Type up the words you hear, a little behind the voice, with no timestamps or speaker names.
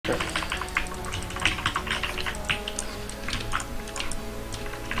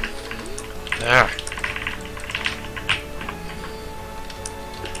Ah.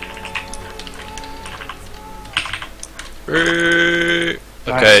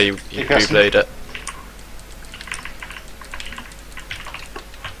 Okay, Nice. you replayed it.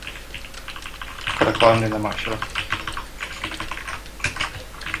 Could have climbed in them actually.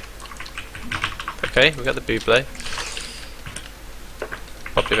 Okay, we got the buble.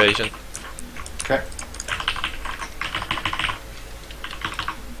 Pop evasion. Okay.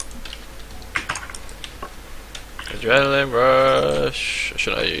 Adrenaline rush. I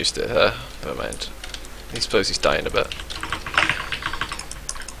shouldn't have used it there. Never mind. I suppose he's dying a bit.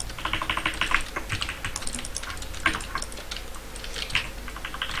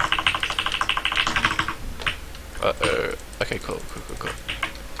 Uh-oh. Okay, cool.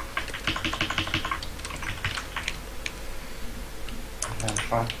 Yeah,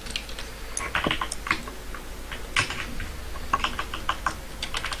 fine.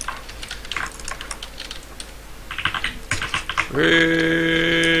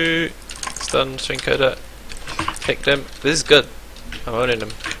 Stun, Stringcoder. Kicked him. This is good. I'm owning him.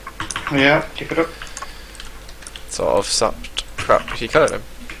 Yeah, keep it up. Sort of sapped crap. You killed him.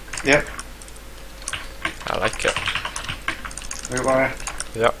 Yep. I like it. Move away.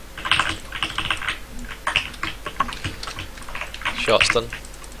 Yep. Short stun.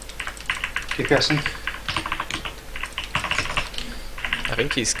 Keep guessing. I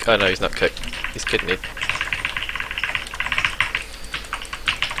think he's. Oh no, he's not kicked. He's kidneyed.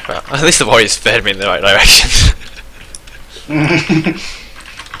 Well, at least the warrior's fed me in the right direction.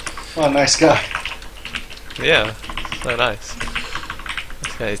 What a nice guy. Yeah, so nice.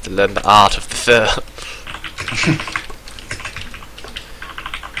 This guy needs to learn the art of the fur.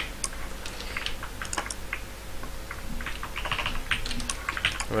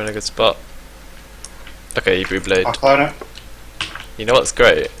 We're in a good spot. Okay, you blade. I'll clone it. You know what's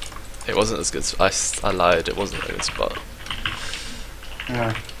great? It wasn't as good. I lied. It wasn't a good spot.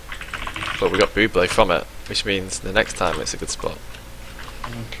 No. But we got buble from it, which means the next time it's a good spot.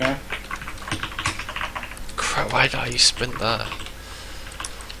 Okay. Crap! Why did I use sprint there?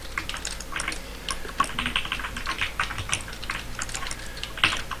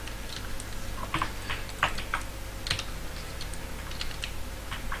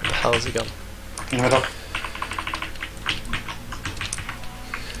 Where the hell's he gone? Middle.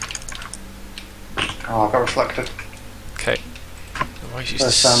 Oh, I got reflected. Okay. Why is you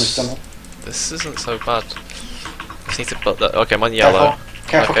First time he's done it. This isn't so bad. Just need to put that. Okay, I'm on yellow.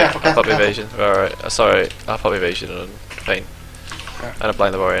 Careful, Okay, careful, I'll pop careful. evasion. Alright, sorry, I'll pop evasion and pain. Okay. And I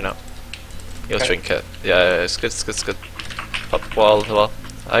blind the warrior now. He'll Okay. shrink it. Yeah, it's good, it's good. Pop wall as well.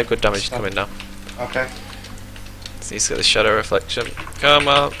 I have good damage coming now. Okay. Just needs to get the shadow reflection. Come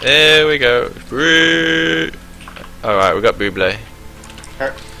on, here we go. Alright, we got buble.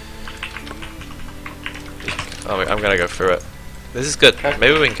 Okay. Oh, I'm gonna go through it. This is good. Okay.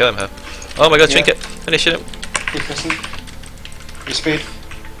 Maybe we can kill him here. Oh my god, Yeah. trinket! Finishing him. Keep guessing. Your speed.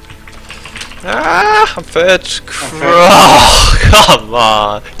 Ah, I'm third. third. Oh, come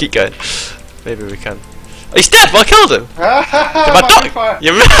on. Keep going. Maybe we can. Oh, he's dead. Well, I killed him. My dog.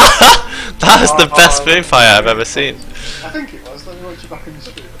 You that was the best moonfire I've ever seen. I think it was. Let me watch you back in the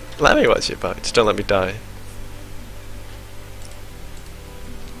speed. Let me watch it back. Just don't let me die.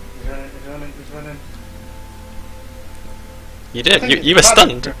 He's running, he's running. You did. You were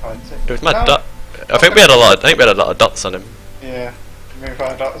stunned. It was my dot. I think we had a lot. Of dots on him. Yeah,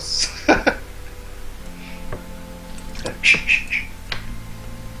 moonfire dots.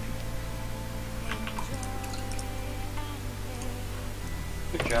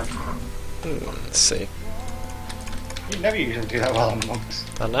 Good job. Let's see. You never usually do that well on the monks.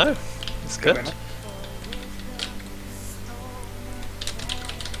 I know. It's good. winner.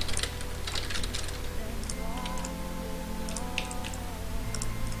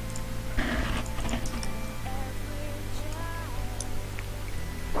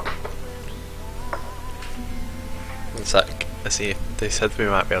 One sec. Let's see. They said we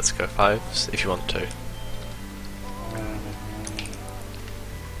might be able to go fives if you want to.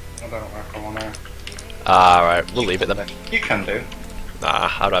 I don't work on there. Alright, we'll leave it then. You can do. Nah,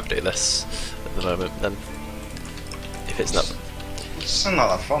 I'd rather do this at the moment then. If it's not. It's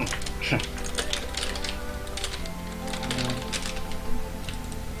not that fun.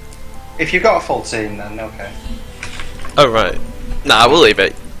 If you've got a full team, then okay. Oh right. Nah, we'll leave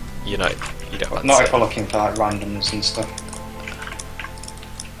it. You know, you don't want Not to. if we're looking for like randoms and stuff.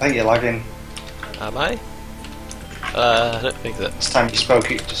 I think you're lagging. Am I? I don't think that. Last time you spoke,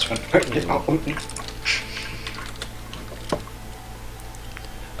 it just went.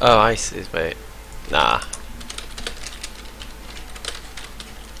 Oh, I see, mate. Nah.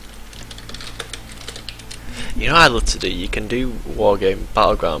 You know what I'd love to do? You can do wargame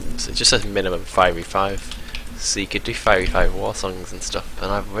battlegrounds. It just says minimum 5v5. So you could do 5v5 war songs and stuff,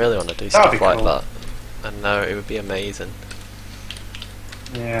 and I really want to do stuff like cool. that. And no, it would be amazing.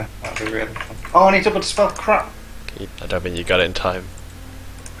 Yeah, that'd be really fun. Oh, I need double dispel. Crap. I don't mean you got it in time.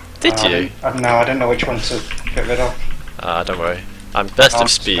 Did you? No, I don't know which one to get rid of. Don't worry. I'm best Oh, of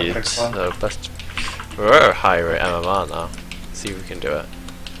speed, so best. We're high rate MMR now. See if we can do it.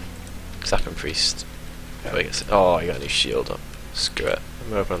 Second priest. Yeah. Oh, you got a new shield up. Screw it.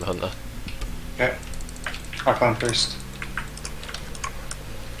 I'm over on the hunter. Okay. I climb priest.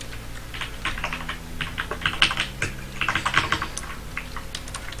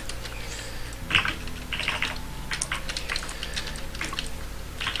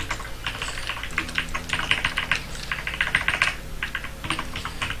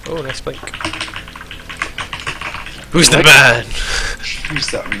 Oh, nice blink. Who's the man? Who's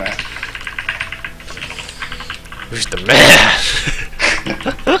that man? Who's the man?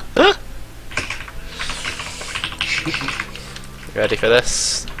 Ready for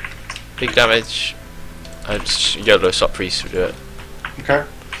this? Big damage. YOLO stop priest to do it. Okay.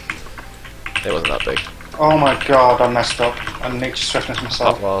 It wasn't that big. Oh my god, I messed up. I need to swiftness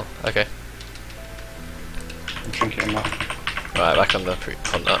myself. Oh well, okay. I'm drinking in that. Right, back on the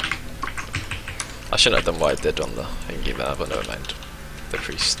on that. I shouldn't have done what I did on the thingy there, but never mind. The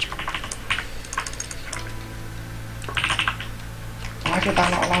priest. Why did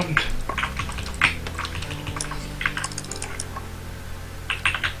that not land?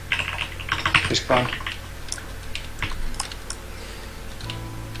 He's gone.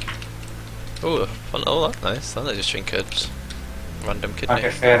 Oh, fun! Oh, that's nice. That's just trinket. Random I kidney.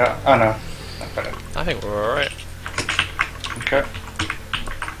 get feared. Oh no. I've got it. I think we're alright. Okay.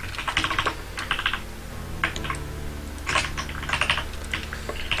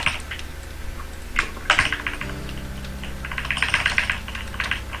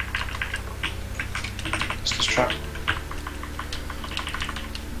 Let's just try.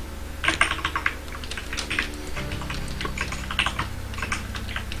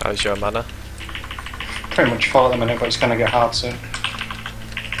 How's your mana? Pretty much full at the minute, but it's going to get hard soon.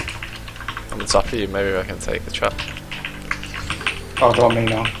 On the top of you, maybe I can take the trap. Oh, do I me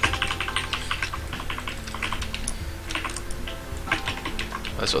now?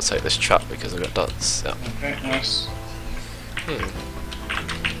 Might as well take this trap because I've got dots. Yeah. Okay, nice.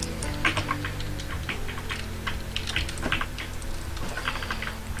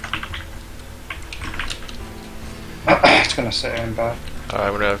 It's going to sit in bad. Alright,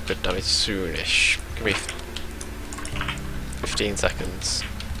 I'm gonna have good damage soonish. Give me 15 seconds.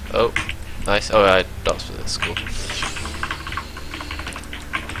 Oh, nice. Oh, I had dots for this. Cool.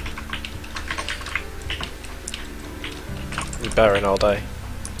 You're bearing all day.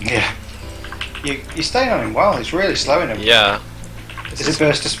 Yeah. You're staying on him well, it's really slowing him. Yeah. Is it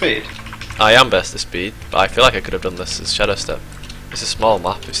burst of speed? I am best of speed, but I feel like I could have done this as Shadow Step. It's a small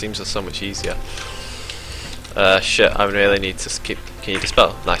map, it seems so much easier. Shit, I really need to keep. Can you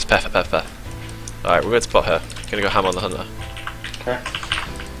dispel? Nice, perfect. Alright, we're going to spot her. Gonna go ham on the hunter. Okay.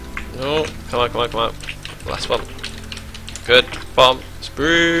 No, come on. Last one. Good. Bomb.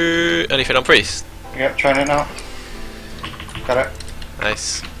 Sprue. Anything on priest? Yep, trying it now. Got it.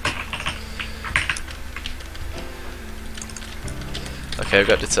 Nice. Okay, we've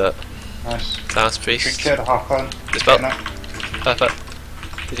got deter. Nice. Dance priest. Cleared a half clone. Dispel. Getting it. Perfect.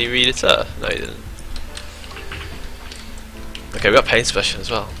 Did he read deter? No, he didn't. Okay, we got pain special as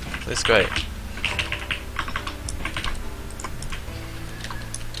well. This is great.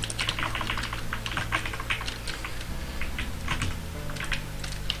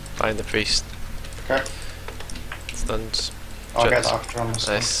 Find the priest. Okay. Stunned. I'll get Jets. that after on this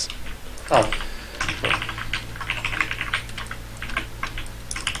Nice. one. Oh.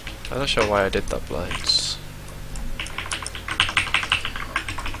 I'm not sure why I did that blinds.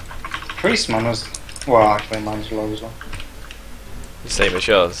 Priest man was. Well, actually, mine's low as well. The same as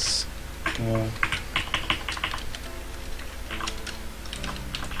yours. Yeah.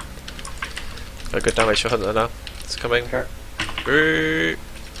 Got good damage for Hunter now. It's coming. Okay. Brrr.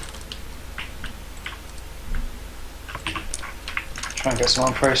 Try and get some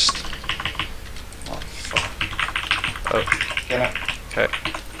on priest. Oh, fuck. Oh, Get it. okay.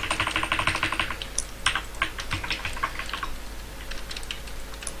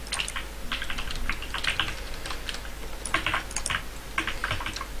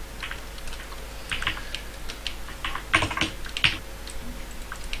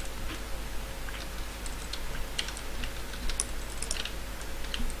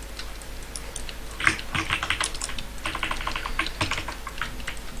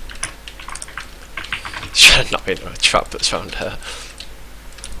 Not into a trap that's found her.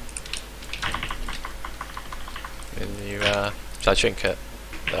 Can you, should I drink it?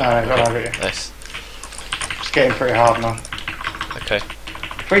 Got it. Nice. It's getting pretty hard now. Okay.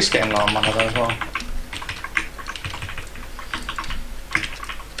 The priest's getting low on mana though as well.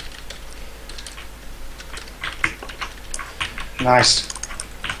 Nice.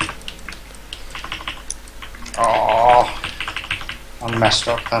 Oh, I'm messed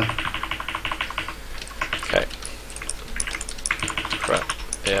up then. Okay. Crap.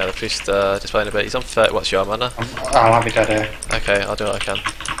 Yeah, the priest displaying a bit. He's on 30. What's your mana? I might be dead here. Okay, I'll do what I can.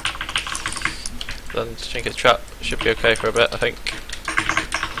 Then just drink a trap. Should be okay for a bit, I think.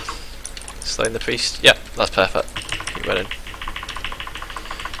 Slaying the priest. Yeah, that's perfect. Keep running.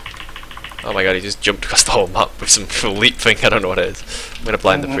 Oh my god, he just jumped across the whole map with some full leap thing. I don't know what it is. I'm gonna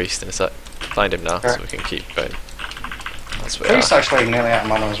blind the priest in a sec. Blind him now, so we can keep going. That's what Priest's actually nearly out of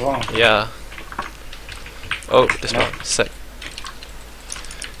mana as well. Yeah. Oh, this one. Sick.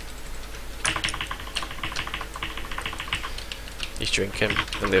 He's drinking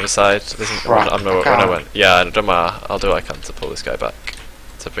on the other side. This isn't Right, I'm when I went. Yeah, I don't matter. I'll do what I can to pull this guy back.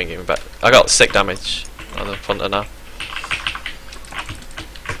 To bring him back. I got 6 damage on the punter now.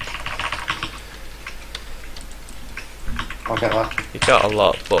 I'll get that. He got a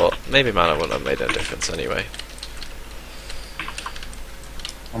lot, but maybe mana wouldn't have made a difference anyway.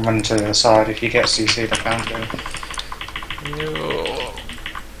 I'm running to the other side. If you get CC'd, I can't do. No.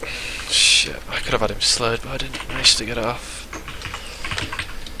 Shit, I could have had him slowed, but I didn't manage to get it off.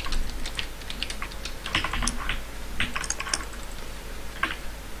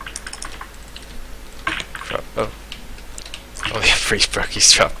 Crap. Oh. Oh, the priest broke his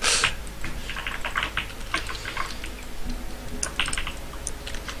trap.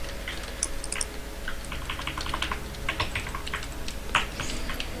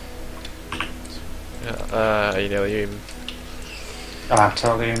 Yeah, are you nearly immune? I'm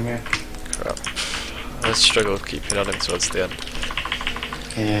totally immune. Crap. I struggled keeping on him towards the end.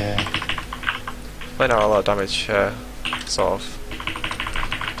 Yeah. Playing out a lot of damage, sort of.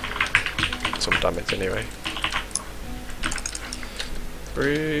 Some damage anyway.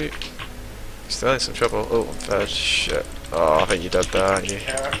 Three. Still in some trouble. Oh, I'm third. Shit. Oh, I think you're dead there, aren't you?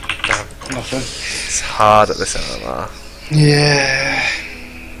 Yeah. Damn. Nothing. It's hard at this MMR. Yeah.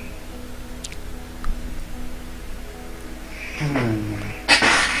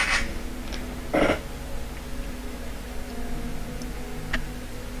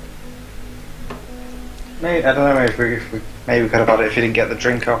 Maybe, I don't know if we maybe we could have had it if you didn't get the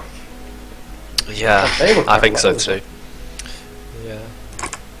drink off. Yeah, They were I think so low. too. Yeah.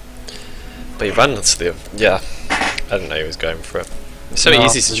 But he ran into the... Yeah. I didn't know he was going for it. It's so No.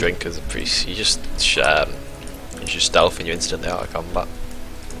 easy to drink as a priest. You just stealth and you're instantly out of combat.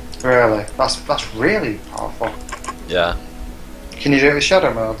 Really? That's really powerful. Yeah. Can you do it with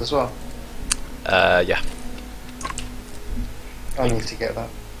shadow mode as well? Yeah. I need to get that.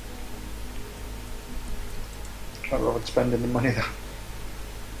 Not Robert spending the money though.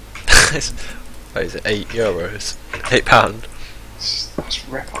 What is it? €8? £8? That's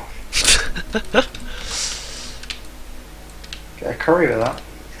rip off. Get a curry with that.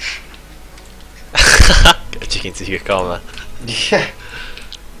 Get a chicken to your corner. Yeah.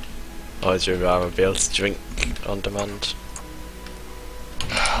 Or would you rather be able to drink on demand?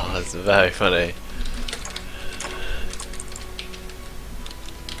 Oh, that's very funny.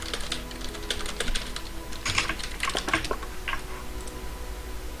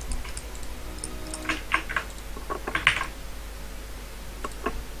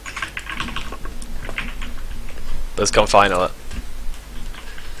 Let's come final it.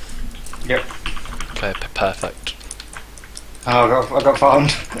 Yep. Okay, perfect. Oh, I got found.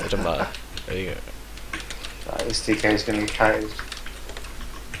 It doesn't matter. There you go. Right, this TK is going to get carried.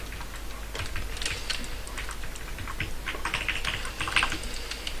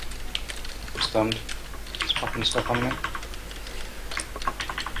 Stunned. It's popping stuff on me.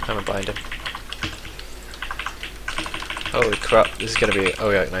 I'm gonna bind him. Holy crap, this is gonna be... Oh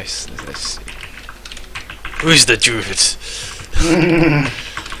yeah, nice. Who's the dude?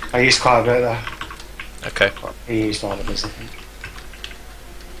 I used quite a bit there. Okay. He used all of his, I think.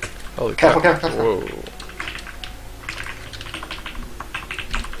 Holy Careful, crap. careful, careful. Whoa.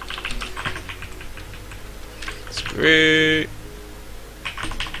 Sweet.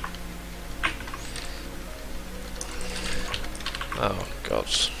 Oh god.